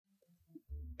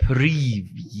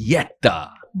Privyeta.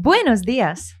 Buenos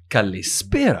días.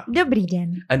 Kalispera. Dobrý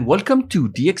den. And welcome to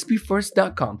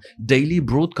DXBFirst.com daily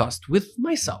broadcast with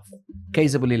myself,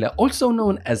 Kaysa Bulila, also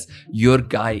known as your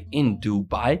guy in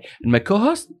Dubai, and my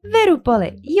co-host. Veru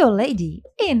Pole, your lady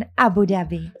in Abu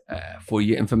Dhabi. For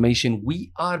your information,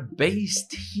 we are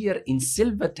based here in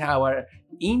Silver Tower,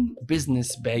 in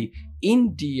Business Bay,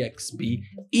 in DXB,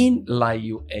 in La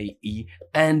UAE,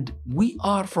 and we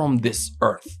are from this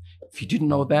earth. If you didn't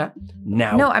know that,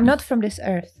 now. No, I'm not from this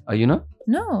earth. Are you not?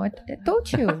 No, I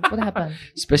told you what happened.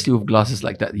 Especially with glasses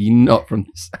like that, you're not from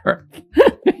this earth.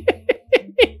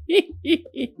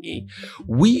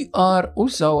 We are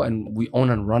also, and we own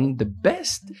and run the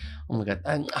best. Oh my God!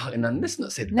 And let's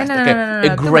not say the best.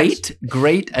 No, a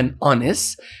great and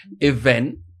honest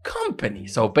event company.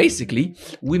 So basically,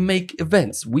 we make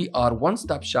events. We are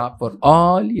one-stop shop for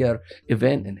all your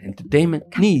event and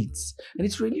entertainment needs, and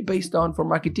it's really based on for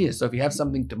marketeers. So if you have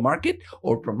something to market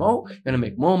or promote, you want to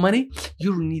make more money,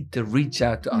 you need to reach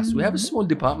out to us. We have a small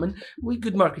department. We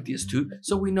good marketeers too,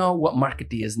 so we know what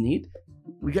marketeers need.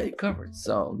 We got you covered.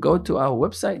 So go to our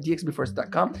website,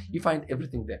 dxbfirst.com. You find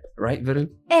everything there, right, Veru?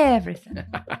 Everything.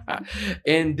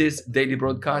 In this daily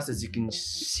broadcast, as you can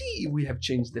see, we have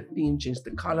changed the theme, changed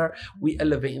the color. We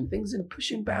elevating things and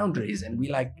pushing boundaries, and we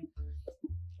like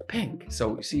pink.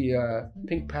 So you see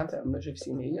Pink Panther. I'm not sure if you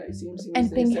see me. Yeah, you see him.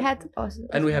 And pink hat also.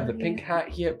 And we have the pink hat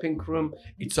here, pink room.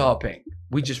 It's all pink.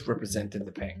 We just represented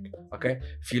the pink. Okay.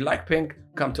 If you like pink,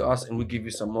 come to us and we'll give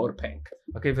you some more pink.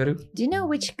 Okay, Veru? Do you know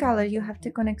which color you have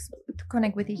to connect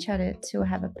with each other to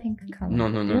have a pink color? No.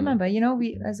 Do you remember? You know,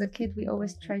 we as a kid we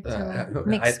always tried to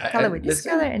mix color with this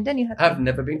color, and then you have. I've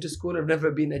never been to school. I've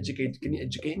never been educated. Can you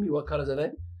educate me? What colors are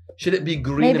they? Should it be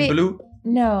green and blue?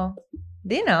 No.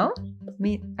 Do you know?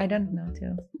 Me, I don't know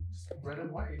too. Red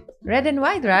and white. Red and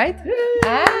white, right?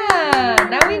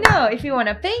 Now we know. If you want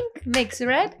a pink, mix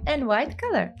red and white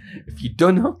color. If you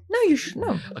don't know, no, you should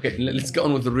know. Okay, let's get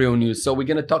on with the real news. So we're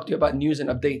going to talk to you about news and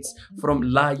updates from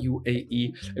La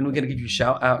UAE, and we're going to give you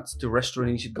shout outs to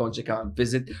restaurants you should go and check out and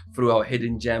visit through our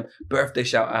hidden gem, birthday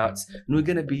shout outs, and we're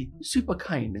going to be super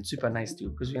kind and super nice to you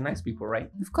because we're nice people,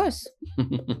 right? Of course.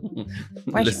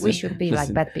 We should be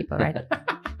like bad people, right?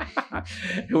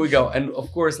 Here we go. And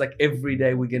of course, like every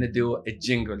day, we're going to do a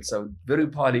jingle. So, Veru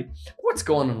Party, what's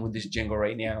going on with this jingle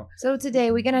right now? So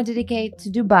today we're going to dedicate to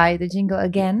Dubai the jingle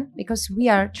again because we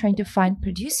are trying to find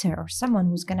producer or someone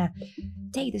who's going to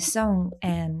take the song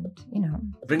and,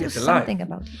 bring do it to something life.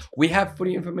 About it. We have, for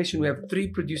your information, we have 3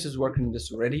 producers working on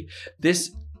this already.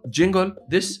 This jingle,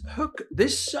 this hook,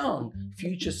 this song,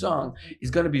 future song is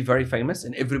going to be very famous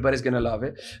and everybody's going to love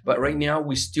it. But right now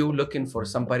we're still looking for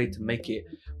somebody to make it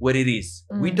what it is.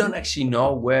 We don't actually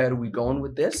know where we're going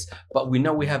with this, but we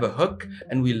know we have a hook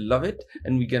and we love it,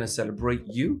 and we're going to celebrate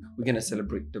you. We're going to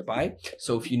celebrate Dubai.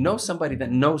 So if you know somebody that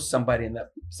knows somebody, and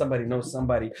that somebody knows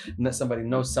somebody, and that somebody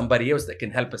knows somebody else that can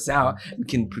help us out and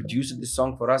can produce this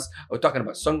song for us, we're talking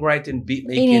about songwriting, beat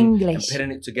making, and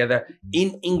putting it together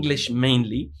in English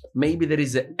mainly. Maybe there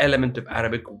is an element of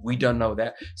Arabic. We don't know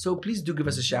that. So please do give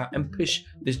us a shout and push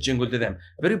this jingle to them.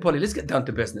 Very Polly, let's get down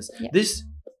to business. Yeah. This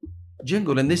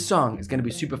jingle and this song is going to be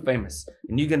super famous,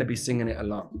 and you're going to be singing it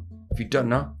along. If you don't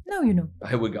know, now you know.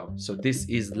 Here we go. So this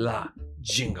is La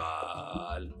Jingle.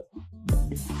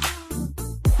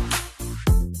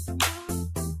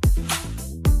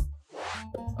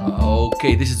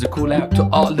 Okay, this is a cool out to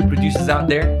all the producers out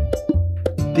there.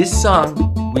 This song,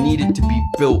 we need it to be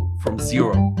built from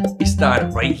zero. It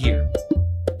started right here.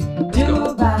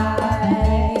 Dubai,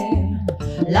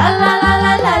 la la la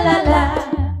la la la la.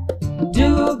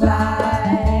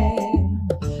 Dubai,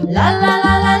 la la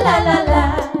la la la la la.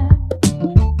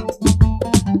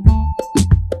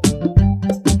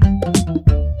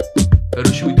 But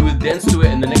should we do a dance to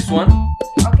it in the next one?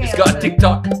 Okay. It's got a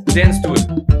TikTok. Dance to it.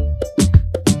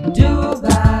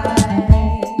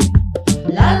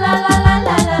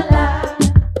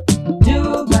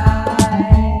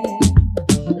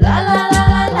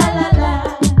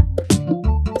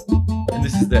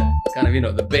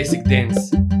 The basic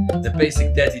dance, the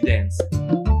basic daddy dance.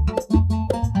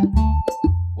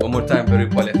 One more time, very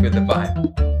Polly, feel the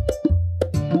vibe.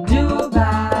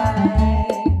 Dubai.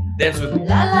 Dance with me.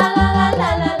 La, la, la, la,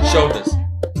 la, la. Shoulders.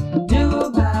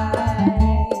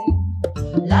 Dubai.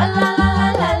 La, la, la,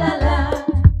 la, la, la.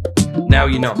 Now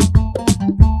you know.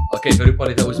 Okay, very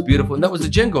Polly, that was beautiful. And that was the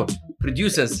jingle.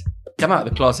 Producers, come out of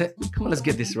the closet. Come on, let's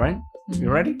get this right. You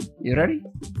ready? You ready?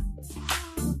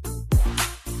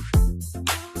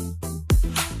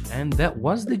 And that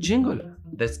was the jingle.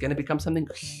 That's going to become something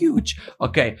huge.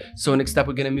 Okay, so next up,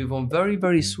 we're going to move on very,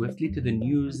 very swiftly to the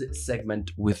news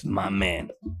segment with my man.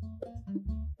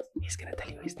 He's gonna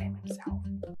tell you his name himself.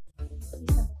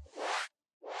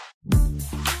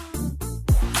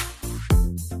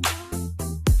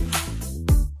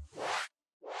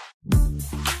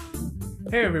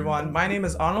 Hey everyone, my name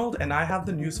is Arnold and I have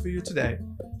the news for you today.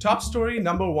 Top story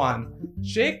number 1.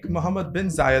 Sheikh Mohammed bin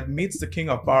Zayed meets the King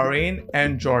of Bahrain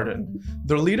and Jordan.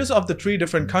 The leaders of the 3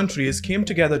 different countries came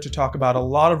together to talk about a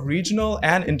lot of regional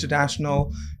and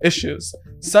international issues,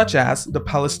 such as the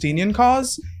Palestinian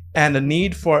cause and the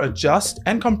need for a just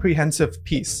and comprehensive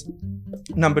peace.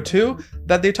 Number 2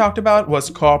 that they talked about was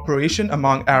cooperation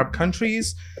among Arab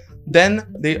countries. Then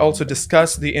they also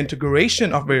discussed the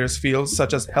integration of various fields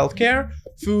such as healthcare,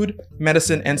 food,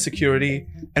 medicine, and security.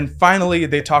 And finally,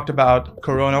 they talked about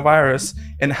coronavirus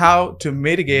and how to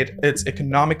mitigate its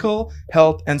economical,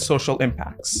 health, and social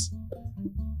impacts.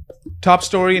 Top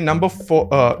story number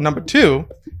 2.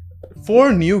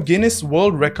 4 new Guinness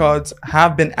World Records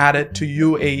have been added to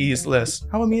UAE's list.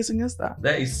 How amazing is that?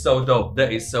 That is so dope.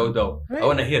 That is so dope. Right. I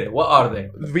want to hear it. What are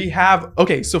they? We have,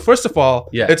 okay, so first of all,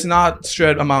 Yeah. it's not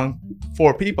shared among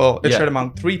 4 people, it's Yeah. shared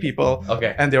among 3 people.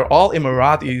 Okay. And they're all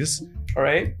Emiratis, all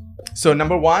right? So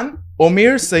number 1,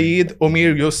 Omir Saeed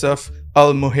Omir Yusuf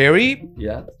Al Muhairi.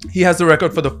 Yeah. He has the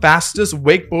record for the fastest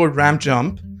wakeboard ramp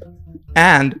jump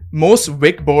and most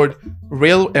wakeboard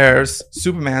rail airs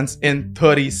Supermans in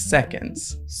 30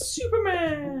 seconds.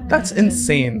 Superman. That's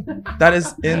insane. That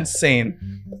is insane.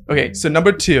 Okay, so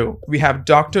number 2, we have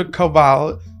Dr.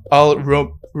 Kaval Al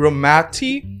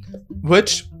Romati,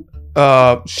 which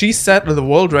she set the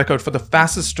world record for the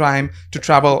fastest time to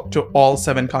travel to all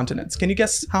 7 continents. Can you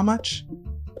guess how much?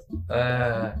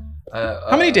 How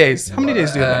many days? How many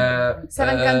days do you think?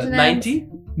 7 continents. 90?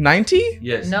 90?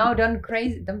 Yes. No, don't be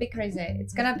crazy.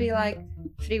 It's gonna be like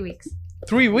 3 weeks.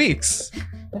 3 weeks.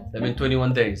 I mean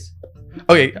 21 days.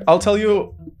 Okay, I'll tell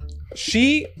you.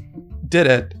 She did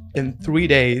it in 3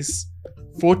 days,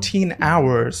 14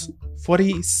 hours,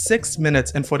 46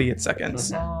 minutes, and 48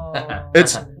 seconds.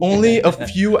 It's only a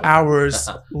few hours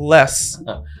less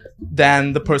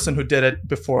than the person who did it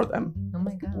before them. Oh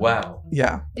my god. Wow.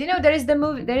 Yeah. Do you know there is this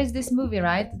movie,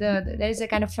 right? There is a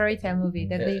kind of fairy tale movie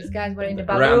that these guys were in the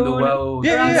balloon. Around the world.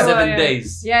 Yeah, yeah, yeah. 7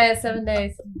 days. Yeah, 7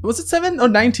 days. Was it 7 or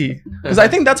 90? Because I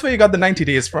think that's where you got the 90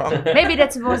 days from. Maybe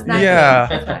that was 90. Yeah.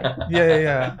 That's right.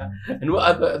 Yeah. And what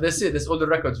other, that's it. That's all the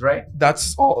records, right?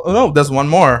 That's all. Oh, no, there's one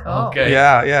more. Oh. Okay.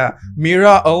 Yeah.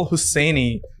 Mira Al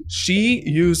Husseini. She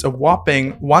used a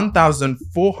whopping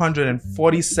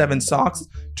 1,447 socks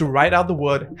to write out the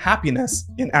word happiness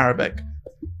in Arabic.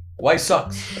 Why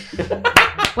socks?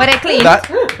 Were they cleaned?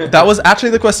 That was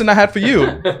actually the question I had for you.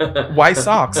 Why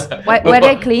socks? Were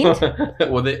they cleaned?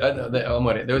 Well, they would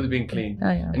have been clean.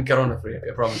 Oh yeah. And corona free,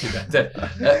 I promise you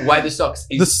that. Why the socks?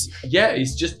 It's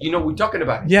just, we're talking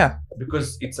about it. Yeah.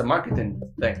 Because it's a marketing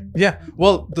thing. Yeah.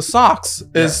 Well, the socks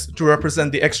is to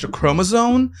represent the extra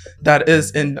chromosome that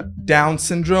is in Down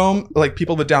syndrome, like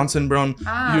people with Down syndrome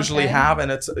usually have,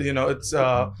 and it's it's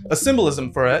a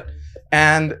symbolism for it.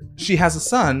 And she has a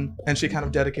son, and she kind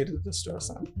of dedicated this to her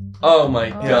son. Oh my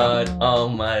god! Oh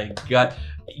my god!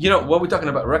 When we're talking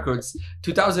about records,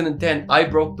 2010, I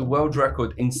broke the world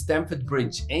record in Stamford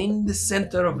Bridge in the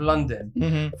center of London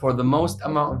for the most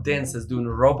amount of dancers doing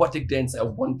a robotic dance at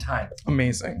one time.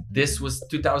 Amazing. This was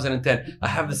 2010. I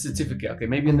have the certificate. Okay,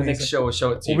 maybe in the next show I'll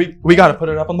show it to you. We gotta put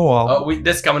it up on the wall. Oh,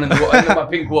 this coming in the wall. My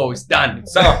pink wall. It's done.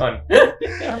 It's on.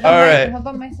 All right. How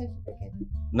about my certificate?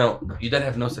 No, you don't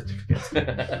have no certificate.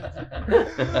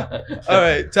 All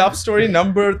right, top story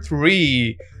number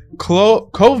 3.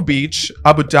 Cove Beach,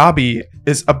 Abu Dhabi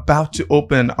is about to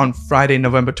open on Friday,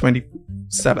 November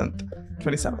 27th.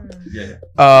 Yeah.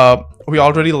 We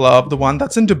already love the one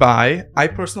that's in Dubai. I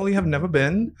personally have never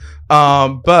been,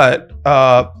 but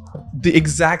the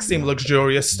exact same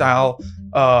luxurious style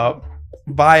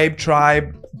vibe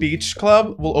tribe beach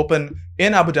club will open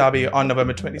in Abu Dhabi on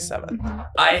November 27th.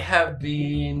 I have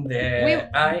been there.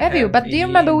 Have you? But do you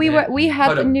remember we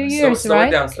had New Year's, slow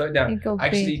right? Slow it down. In Cove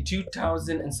Actually, Beach.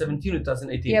 2017 or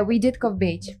 2018. Yeah, we did Cove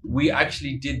Beach. We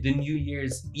actually did the New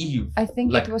Year's Eve. I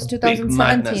think Like it was big 2017.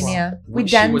 madness. Yeah, we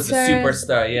She danced. was a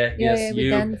superstar. Yeah. Yes, we you.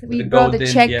 danced. with We the brought the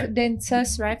golden, Czech yeah.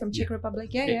 dancers, right, from Czech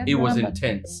Republic. Yeah. It was remember.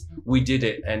 intense. We did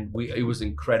it, and it was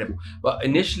incredible. But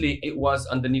initially, it was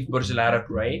underneath Burj Al Arab,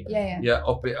 right? Yeah. Yeah,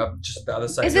 up just the other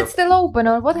side. Is it still open,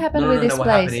 or what happened with this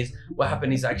place? What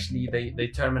happened is actually they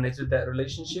terminated that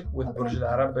relationship with Okay. Burj Al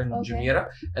Arab and Okay. Jumeirah,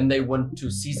 and they went to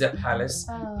Caesar Palace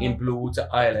in Blue Water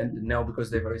Island. And now,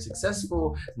 because they're very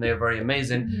successful and they're very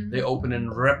amazing, they open a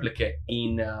replica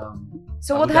in.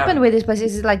 So Abu what Dhabi. happened with this place?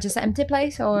 Is it like just an empty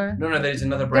place, or No, there is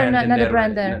another brand. another in there,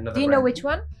 brand right? there? Another Do you know brand. which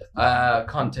one?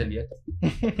 Can't tell yet.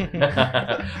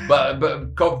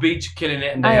 but Cove Beach killing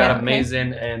it, and they Oh, are yeah, okay.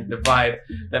 amazing, and the vibe,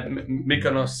 that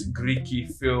Mykonos Greeky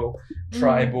feel,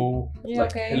 tribal, Yeah,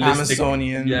 like okay. holistic.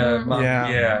 Amazonian. Yeah,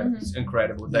 Yeah. it's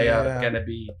incredible. They are Yeah. gonna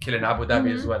be killing Abu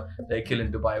Dhabi as well. They're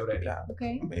killing Dubai already. Yeah.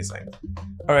 Okay. Amazing.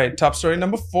 All right, top story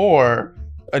number 4.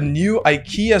 A new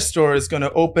IKEA store is going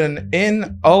to open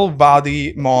in Al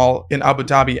Wadi Mall in Abu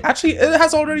Dhabi. Actually, it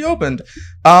has already opened.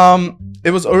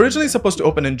 It was originally supposed to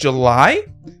open in July,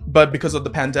 but because of the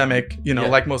pandemic, you know,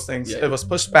 Yeah. like most things, Yeah. it was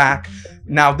pushed back.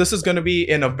 Now, this is going to be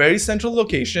in a very central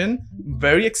location,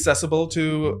 very accessible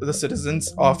to the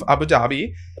citizens of Abu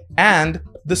Dhabi. And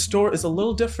the store is a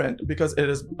little different because it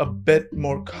is a bit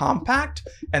more compact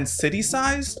and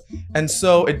city-sized. And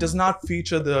so it does not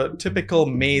feature the typical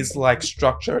maze-like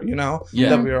structure, you know, Yeah.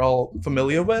 that we're all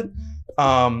familiar with.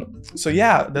 So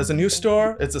yeah, there's a new store.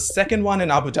 It's the second one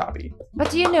in Abu Dhabi.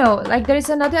 But you know, like there is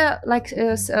another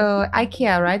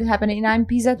IKEA, right? Happening in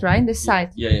IMPZ, right? This side.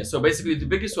 Yeah. So basically, the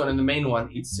biggest one and the main one,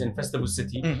 it's in Festival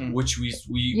City, Mhm. which we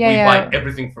Yeah, buy yeah.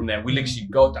 everything from there. We literally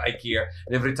go to IKEA,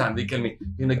 and every time they tell me,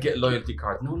 "You're gonna get loyalty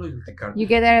card." No loyalty card. You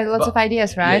get there lots But- of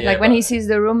ideas, right? yeah, like when but- he sees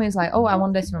the room, he's like, "Oh, I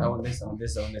want this I room." want this, I want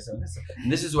this, I want this, I want this, I want this.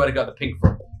 And this is where I got the pink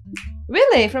from.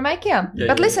 Really, from IKEA? Yeah,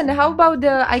 But yeah, listen, how about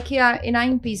the IKEA in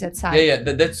IMPZ side? Yeah,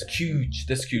 that's huge.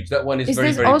 That's huge. That one is, Is very,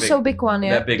 this very also big. big one? Yeah.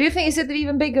 They're big. Do you think is it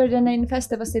even bigger than in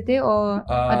Festival City, or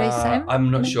are they same?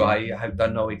 I'm not sure. I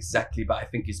don't know exactly, but I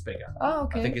think it's bigger. Oh,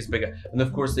 okay. I think it's bigger, and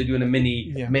of course they're doing a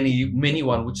Yeah. mini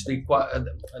one, which they quite.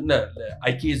 No,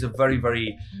 IKEA is a very,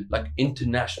 very like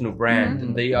international brand, Mhm.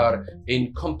 and they are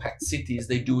in compact cities.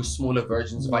 They do smaller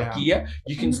versions of Yeah. IKEA.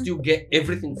 You can Mhm. still get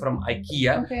everything from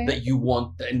IKEA Okay. that you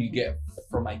want, and you get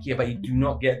from IKEA, but you do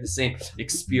not get the same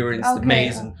experience, the Okay.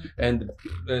 maze, and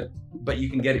but you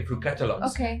can get it through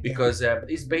catalogs Okay. because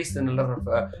it's based on a lot of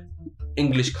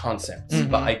English concepts.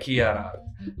 Mhm. But IKEA,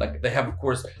 like they have, of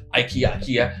course,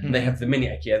 IKEA, and they have the mini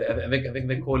IKEA. I think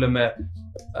they call them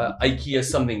IKEA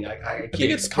something. Like IKEA I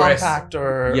think it's Express. compact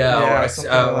or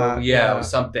something like that. or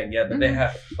something. Yeah, that they Mhm.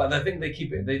 have. But I think they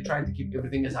keep it. They're trying to keep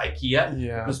everything as IKEA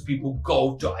Yeah. because people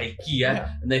go to IKEA Yeah.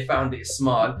 and they found it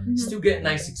small. Mhm. Still get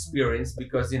nice experience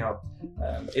because you know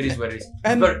it is what it is.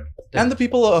 And- But- And the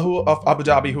people who of Abu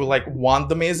Dhabi who like want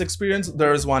the maze experience,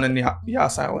 there is one in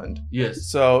Yas Island. yes,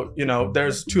 So you know,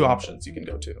 there's 2 options you can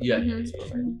go to. yeah, Mhm.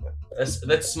 yeah.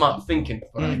 That's smart thinking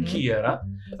for Mhm. IKEA. Huh?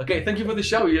 Okay, thank you for the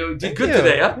show. You did Thank good you.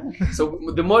 today, huh? So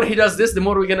the more he does this, the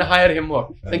more we're gonna hire him more.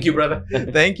 Thank you, brother.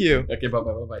 Thank you. Okay, bye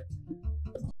bye.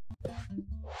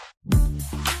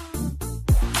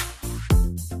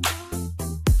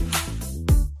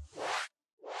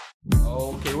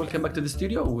 Okay, welcome back to the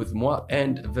studio with moi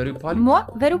and Verupali. Moi,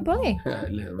 Verupoli.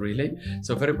 Really?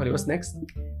 So Verupali, what's next?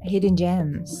 Hidden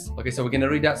gems. Okay, so we're gonna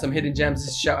read out some hidden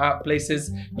gems, shout out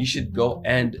places you should go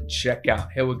and check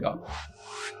out. Here we go.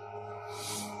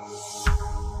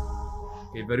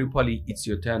 Okay, Verupali, it's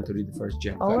your turn to read the first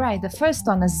gem. All right, the first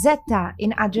one, Zeta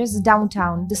in Address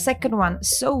Downtown. The second one,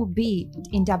 So Be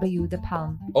in W, The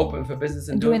Palm. Open for business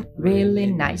and Doing really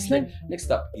nicely.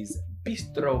 Next up is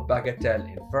Bistro Bagatelle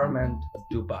in Vermont,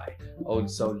 Dubai.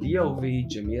 Also Leo V,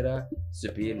 Jamira,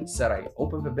 Zubil, Sarai.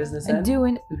 Open for business And and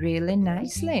doing really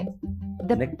nicely.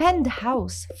 The Next-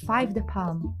 Penthouse, 5 The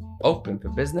Palm. open for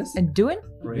business And doing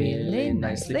really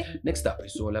nicely. Next up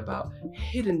is all about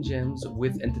hidden gems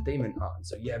with entertainment on.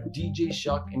 So you have DJ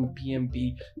Shock in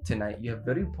PMP tonight. You have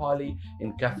Verupali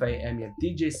in Cafe M. You have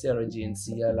DJ Sarah G in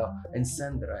Cielo and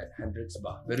Sandra at Hendrix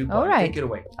Bar. Verupali, All right. take it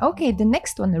away. Okay, the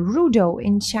next one, Rudo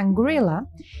in Shangri-La.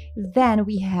 Then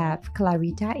we have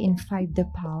Clarita in 5 The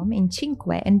Palm in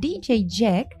Cinque and DJ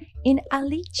Jack in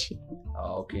Alici.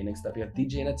 Okay, next up you have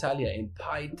DJ Natalia in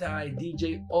Pai Tai,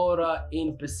 DJ Aura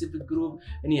in Pacific Groove,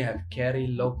 and you have Carrie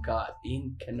Loca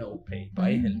in Canopy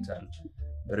by Hilton.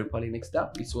 Verupali, next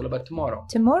up, it's all about tomorrow.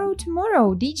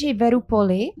 Tomorrow, DJ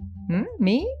Verupoli.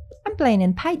 Me? I'm playing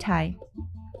in Pai Tai.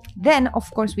 Then,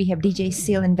 of course, we have DJ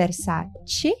Seal in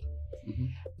Versace, Mhm.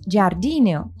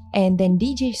 Giardino, and then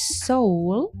DJ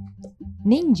Soul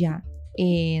Ninja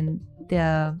in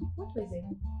the... What was it?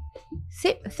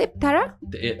 Thiptara?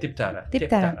 Tiptara.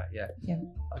 Tiptara. Yeah. Yeah.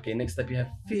 Okay, next up you have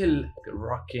Phil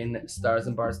rocking Stars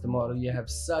and Bars tomorrow. You have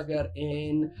Sagar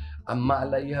in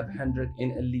Amala. You have Hendrik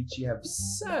in Alici. You have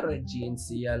Sarah G in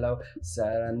Cielo.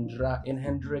 Sarandra in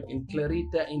Hendrik. And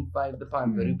Clarita in 5 The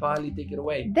Palm. Verupali, take it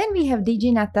away. Then we have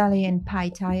DJ Natalia in Pai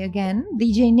Tai again,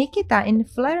 DJ Nikita in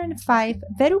Flare and 5,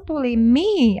 Verupoli,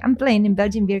 me, I'm playing in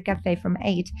Belgian Beer Cafe from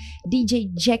 8,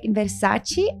 DJ Jack in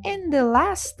Versace, and the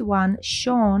last one,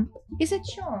 Sean, is it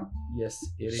Sean? Yes,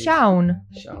 it is. Shaun,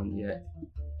 Shaun, yeah.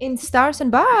 In Stars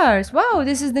and Bars. Wow,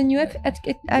 this is the new This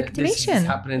activation. is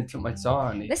happening to my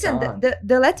son. Listen,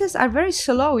 the letters are very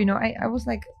slow. You know, I was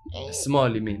like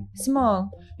Small, you mean? small,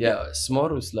 Yeah,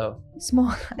 small or slow?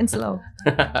 small and slow.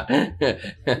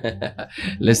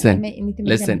 Listen, Need to make them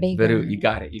listen, bigger. Veru, you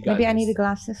got it. You got Maybe I this. need the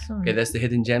glasses soon. Okay, that's the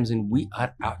hidden gems, and we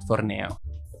are out for now.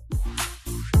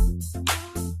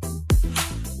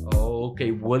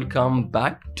 Okay, welcome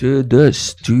back to the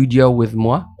studio with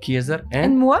moi, Kiezer, And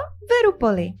and moi,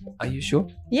 Verupoli. are you sure?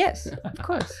 Yes, of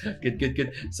course.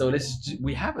 Good. So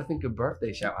we have, I think, a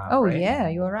birthday shout out. Oh right? yeah,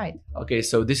 you are right. Okay,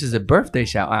 so this is a birthday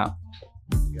shout out.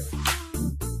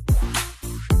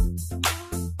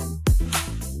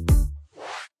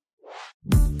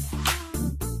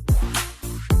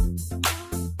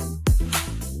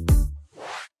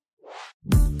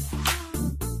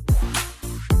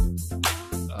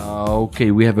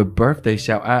 Okay, we have a birthday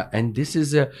shout out, and this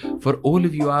is for all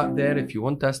of you out there. If you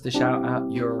want us to shout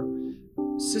out your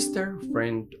sister,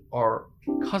 friend, or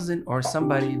cousin, or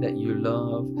somebody that you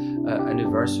love,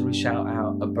 anniversary shout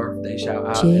out, a birthday shout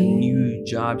out, a new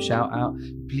job shout out,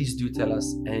 please do tell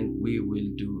us, and we will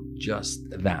do just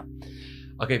that.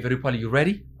 Okay, Verupali, you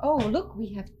ready? Oh look,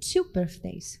 we have 2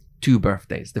 birthdays 2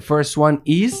 birthdays. The first one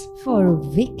is, for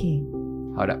Vicky.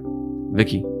 hold up,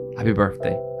 Vicky. Happy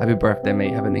birthday. Happy birthday,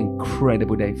 mate. Have an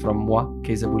incredible day from moi,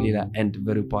 Keza Bulila, and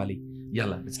Verupali.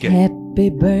 Yalla, let's get it. Happy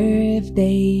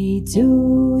birthday to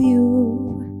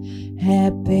you.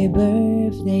 Happy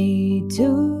birthday to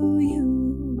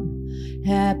you.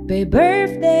 Happy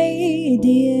birthday,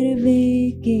 dear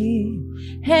Vicky.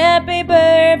 Happy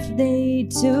birthday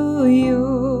to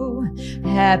you.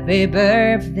 Happy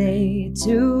birthday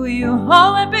to you.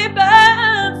 Oh, happy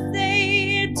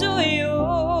birthday to you.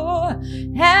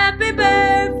 Happy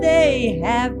birthday,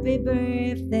 happy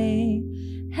birthday,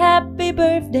 happy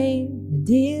birthday,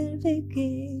 dear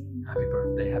Vicky. Happy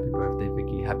birthday,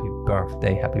 Vicky.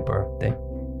 Happy birthday.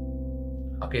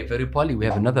 Okay, Verupali, we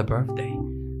have another birthday.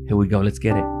 Here we go, let's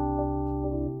get it.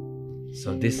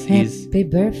 So this is, Happy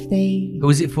birthday. who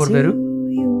is it for, to Veru?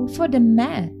 you. For the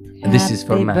Matt. This is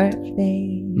for Matt. Happy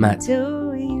birthday Matt.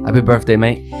 to you. Happy birthday,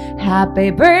 mate.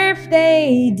 Happy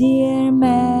birthday, dear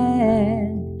Matt.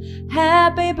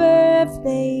 Happy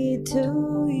birthday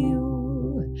to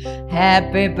you.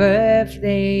 Happy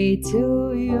birthday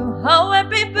to you. Oh,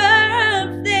 happy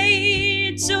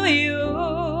birthday to you.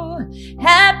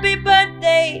 Happy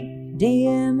birthday,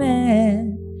 dear Matt.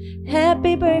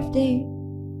 Happy birthday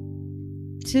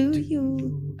to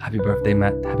you. Happy birthday,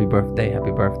 Matt. Happy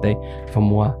birthday from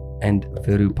moi and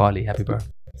Verupali. Happy birthday.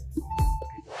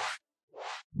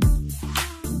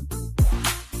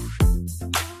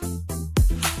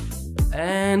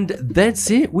 And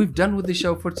that's it. We've done with the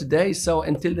show for today. So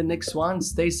until the next one,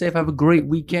 stay safe. Have a great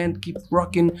weekend. Keep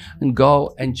rocking and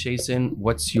go and chasing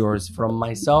what's yours. From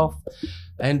myself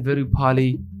and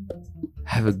Verupali,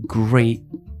 have a great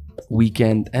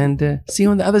weekend and see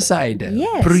you on the other side.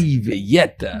 Yes.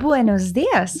 Привет. Buenos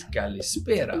dias.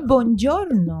 Kalispera.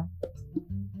 Buongiorno.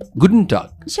 Guten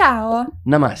Tag. Ciao.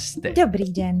 Namaste.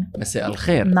 Dobry dzień. مساء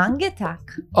الخير. Mange tak.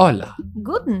 Hola.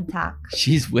 Guten Tag.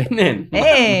 She's winning.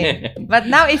 Hey. But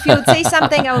now if you would say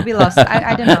something, I will be lost.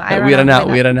 I don't know. We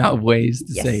run out of ways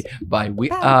to Yes. say bye. We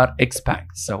Bye. are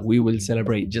expats, so we will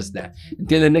celebrate just that.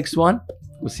 Until the next one,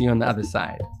 we'll see you on the other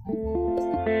side.